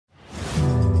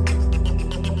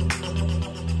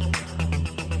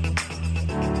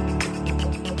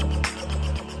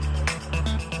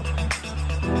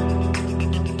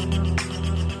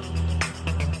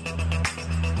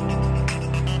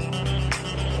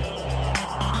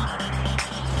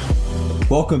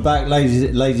Welcome back,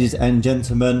 ladies and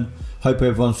gentlemen. Hope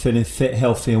everyone's feeling fit,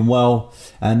 healthy and well.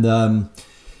 And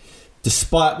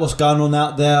despite what's going on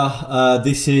out there,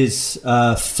 this is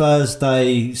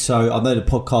Thursday. So I know the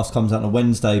podcast comes out on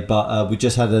Wednesday, but we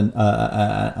just had an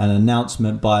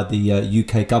announcement by the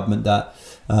UK government that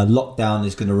lockdown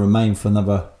is going to remain for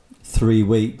another 3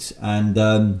 weeks. And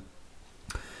the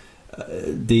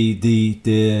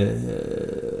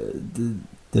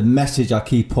message I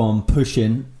keep on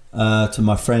pushing to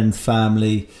my friend,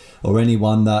 family, or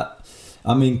anyone that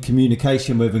I'm in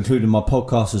communication with, including my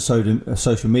podcast and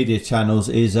social media channels,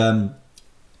 is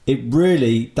it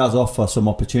really does offer some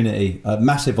opportunity, a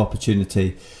massive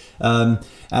opportunity. And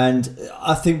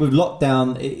I think with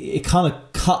lockdown, it kind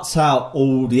of cuts out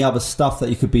all the other stuff that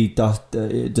you could be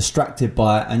distracted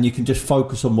by, and you can just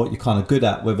focus on what you're kind of good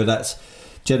at, whether that's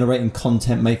generating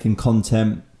content, making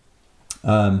content,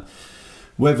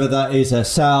 whether that is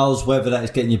sales, whether that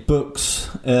is getting your books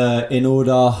in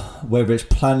order, whether it's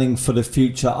planning for the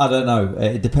future. I don't know.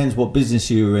 It depends what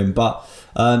business you're in. But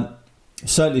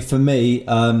certainly for me,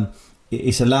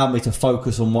 it's allowed me to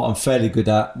focus on what I'm fairly good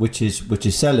at, which is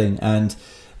selling. And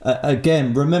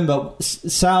again, remember,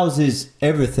 sales is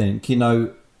everything. You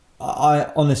know,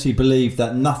 I honestly believe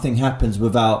that nothing happens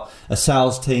without a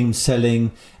sales team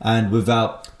selling and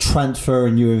without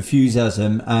transferring your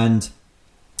enthusiasm. And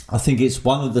I think it's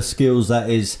one of the skills that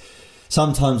is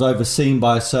sometimes overseen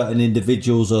by certain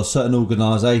individuals or certain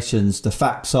organisations. The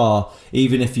facts are,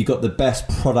 even if you've got the best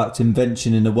product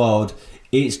invention in the world,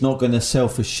 it's not going to sell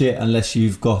for shit unless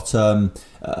you've got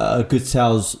a good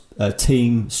sales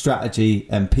team, strategy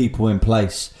and people in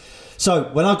place. So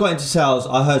when I got into sales,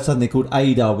 I heard something called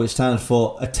AIDA, which stands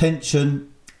for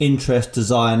Attention, Interest,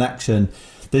 Desire and Action.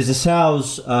 There's a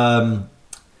sales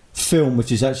film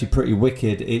which is actually pretty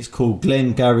wicked. It's called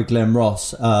Glenn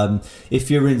Ross. If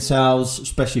you're in sales,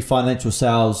 especially financial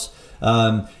sales,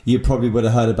 you probably would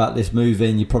have heard about this movie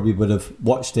and you probably would have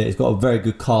watched it. It's got a very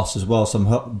good cast as well,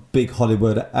 some big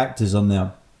Hollywood actors on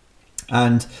there.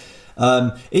 And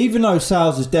even though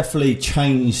sales has definitely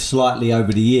changed slightly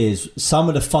over the years, some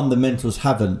of the fundamentals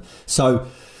haven't. So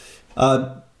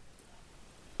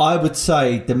I would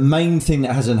say the main thing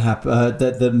that hasn't happened,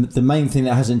 the main thing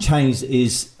that hasn't changed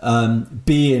is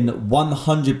being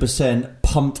 100%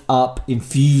 pumped up,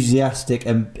 enthusiastic,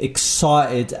 and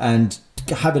excited, and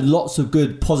having lots of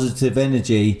good positive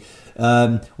energy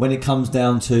when it comes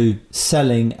down to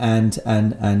selling and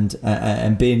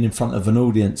being in front of an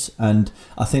audience. And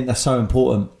I think that's so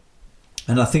important.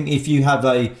 And I think if you have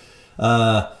a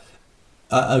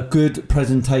good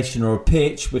presentation or a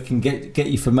pitch, we can get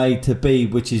you from A to B,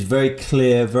 which is very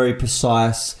clear, very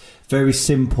precise, very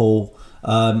simple.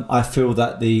 I feel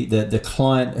that the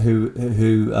client who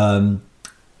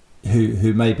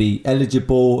may be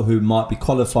eligible, who might be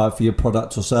qualified for your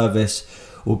product or service,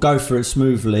 will go through it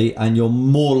smoothly, and you're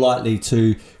more likely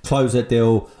to close that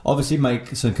deal, obviously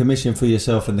make some commission for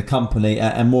yourself and the company,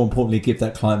 and more importantly give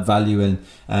that client value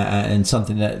and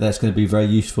something that's going to be very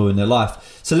useful in their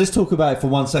life. So let's talk about it for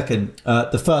 1 second.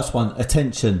 The first one,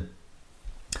 attention.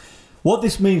 What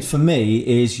this means for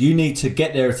me is you need to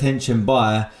get their attention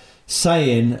by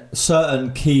saying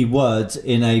certain key words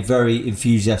in a very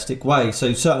enthusiastic way.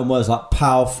 So certain words like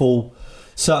powerful,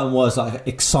 certain words like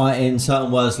exciting,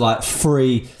 certain words like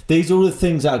free. These are all the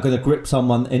things that are going to grip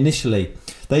someone initially.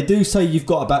 They do say you've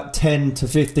got about 10 to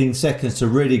 15 seconds to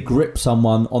really grip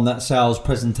someone on that sales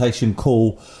presentation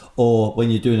call, or when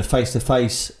you're doing a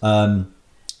face-to-face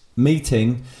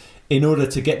meeting, in order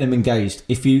to get them engaged.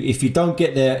 If you don't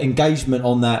get their engagement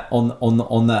on that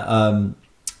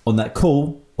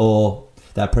call or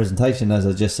that presentation, as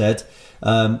I just said,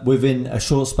 within a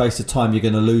short space of time, you're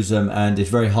going to lose them, and it's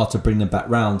very hard to bring them back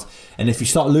round. And if you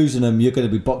start losing them, you're going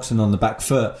to be boxing on the back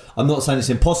foot. I'm not saying it's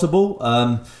impossible.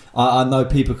 I know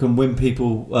people can win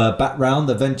people back round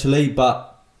eventually, but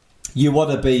you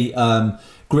want to be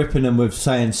gripping them with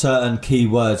saying certain key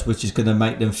words, which is going to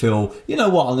make them feel, you know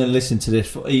what, I'm going to listen to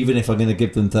this, even if I'm going to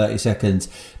give them 30 seconds.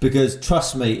 Because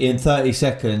trust me, in 30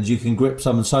 seconds, you can grip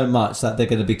someone so much that they're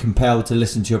going to be compelled to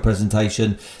listen to your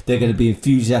presentation. They're going to be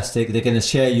enthusiastic. They're going to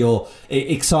share your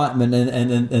excitement,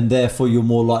 and therefore you're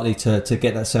more likely to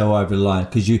get that sale over the line,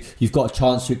 because you've got a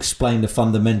chance to explain the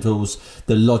fundamentals,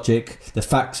 the logic, the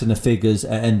facts and the figures,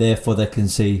 and therefore they can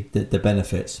see the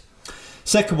benefits.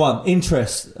 Second one,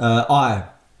 interest.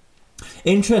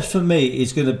 Interest for me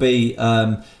is going to be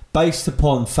based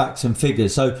upon facts and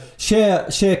figures. So share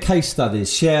case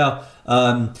studies, share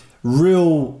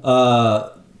real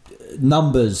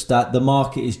numbers that the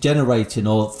market is generating,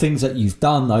 or things that you've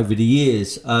done over the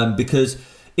years, because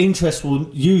interest will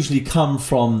usually come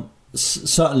from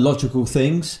certain logical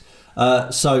things.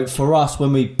 So for us,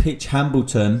 when we pitch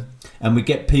Hambleton and we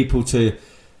get people to,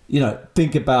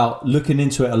 think about looking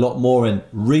into it a lot more and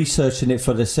researching it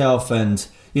for themselves, and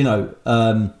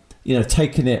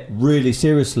taking it really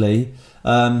seriously,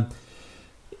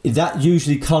 that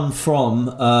usually comes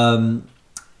from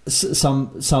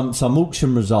some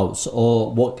auction results,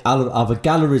 or what other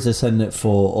galleries are sending it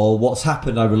for, or what's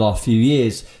happened over the last few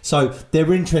years. So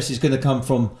their interest is going to come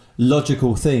from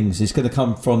logical things. It's going to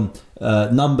come from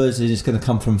numbers, and it's going to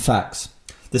come from facts.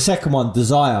 The second one,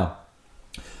 desire.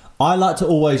 I like to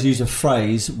always use a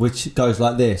phrase which goes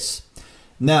like this.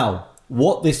 Now,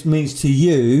 what this means to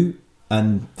you,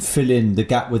 and fill in the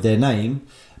gap with their name,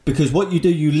 because what you do,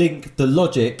 you link the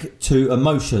logic to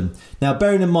emotion. Now,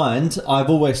 bearing in mind,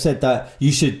 I've always said that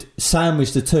you should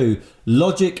sandwich the two.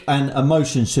 Logic and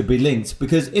emotion should be linked,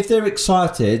 because if they're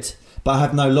excited but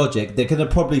have no logic, they're going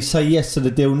to probably say yes to the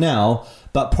deal now,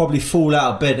 but probably fall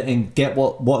out of bed and get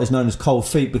what is known as cold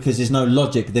feet, because there's no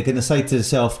logic. They're going to say to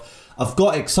themselves, I've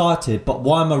got excited, but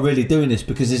why am I really doing this?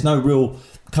 Because there's no real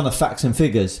kind of facts and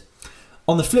figures.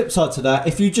 On the flip side to that,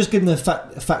 if you just give them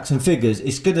the facts and figures,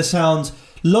 it's going to sound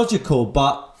logical,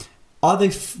 but are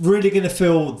they really going to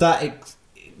feel that,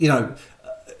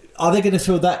 are they going to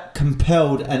feel that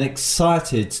compelled and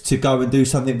excited to go and do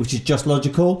something which is just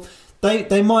logical?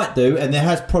 They might do, and there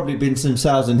has probably been some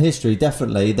sales in history,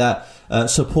 definitely, that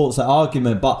supports that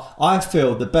argument. But I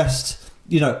feel the best,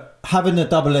 having a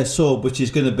double-edged sword, which is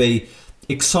going to be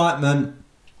excitement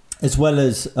as well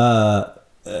as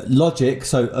logic,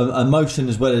 so emotion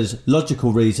as well as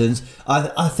logical reasons.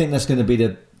 I think that's going to be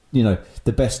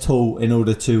the best tool in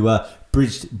order to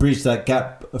bridge that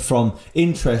gap from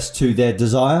interest to their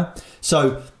desire.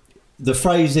 So the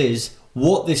phrase is,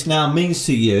 what this now means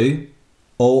to you,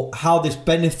 or how this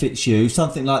benefits you,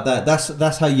 something like that.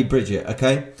 That's how you bridge it,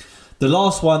 okay? The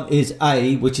last one is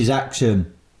A, which is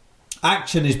action.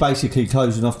 Action is basically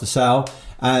closing off the sale,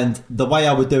 and the way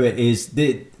I would do it is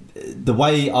the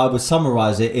way I would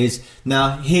summarize it is,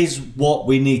 now here's what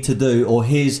we need to do, or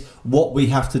here's what we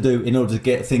have to do in order to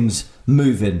get things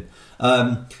moving.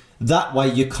 That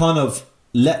way you kind of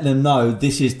let them know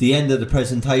this is the end of the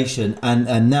presentation,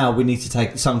 and now we need to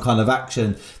take some kind of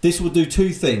action. This will do two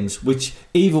things, which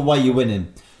either way you're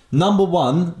winning. Number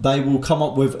one, they will come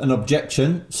up with an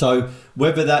objection. So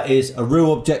whether that is a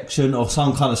real objection or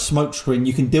some kind of smokescreen,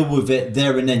 you can deal with it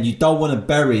there and then. You don't want to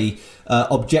bury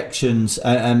objections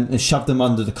and shove them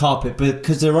under the carpet,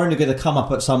 because they're only going to come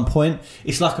up at some point.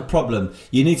 It's like a problem.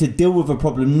 You need to deal with a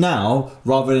problem now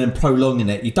rather than prolonging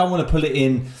it. You don't want to put it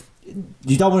in.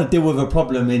 You don't want to deal with a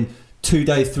problem in 2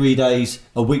 days, 3 days,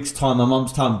 a week's time, a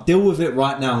month's time. Deal with it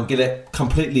right now and get it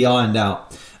completely ironed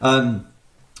out.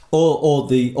 Or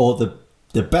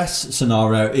the best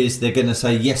scenario is they're going to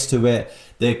say yes to it.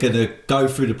 They're going to go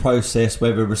through the process,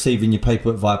 whether receiving your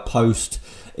paperwork via post,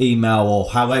 email, or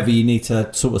however you need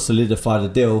to sort of solidify the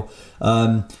deal.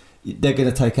 They're going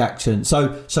to take action.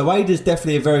 So AIDA is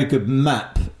definitely a very good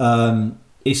map.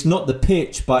 It's not the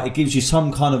pitch, but it gives you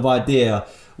some kind of idea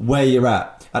where you're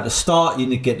at. At the start, you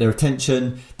need to get their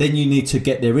attention. Then you need to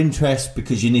get their interest,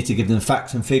 because you need to give them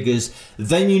facts and figures.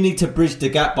 Then you need to bridge the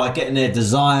gap by getting their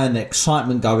desire and their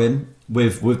excitement going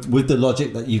with the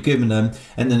logic that you've given them.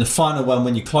 And then the final one,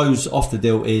 when you close off the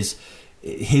deal, is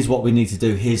here's what we need to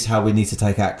do. Here's how we need to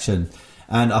take action.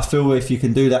 And I feel if you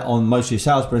can do that on most of your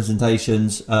sales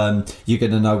presentations, you're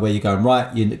going to know where you're going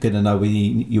right. You're going to know where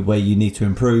you need to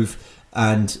improve.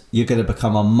 And you're going to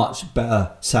become a much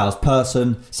better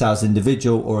salesperson, sales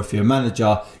individual, or if you're a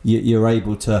manager, you're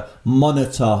able to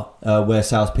monitor where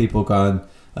salespeople are going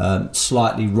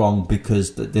slightly wrong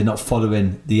because they're not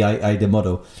following the AIDA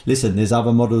model. Listen, there's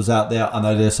other models out there. I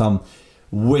know there's some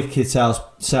wicked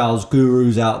sales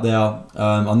gurus out there.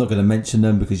 I'm not going to mention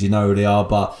them because you know who they are,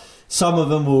 but some of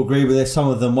them will agree with this, some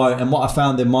of them won't. And what I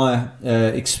found in my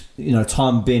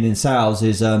time being in sales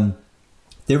is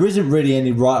there isn't really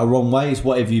any right or wrong way. It's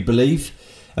whatever you believe.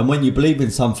 And when you believe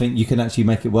in something, you can actually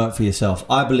make it work for yourself.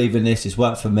 I believe in this. It's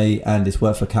worked for me, and it's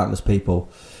worked for countless people.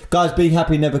 Guys, be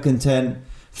happy, never content.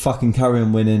 Fucking carry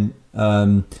on winning.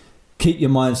 Keep your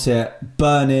mindset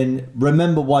burning.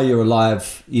 Remember why you're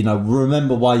alive.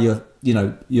 Remember why you're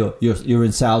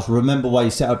in sales. Remember why you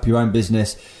set up your own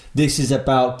business. This is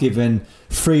about giving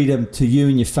freedom to you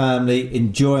and your family,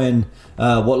 enjoying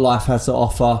what life has to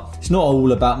offer. It's not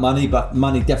all about money, but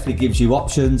money definitely gives you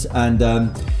options, and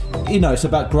it's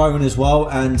about growing as well.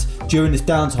 And during this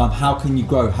downtime, how can you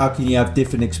grow? How can you have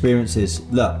different experiences?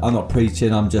 Look, I'm not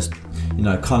preaching. I'm just,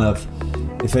 kind of,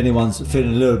 if anyone's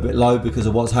feeling a little bit low because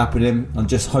of what's happening, I'm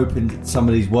just hoping that some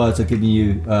of these words are giving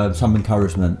you some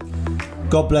encouragement.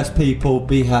 God bless people.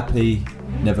 Be happy,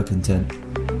 never content.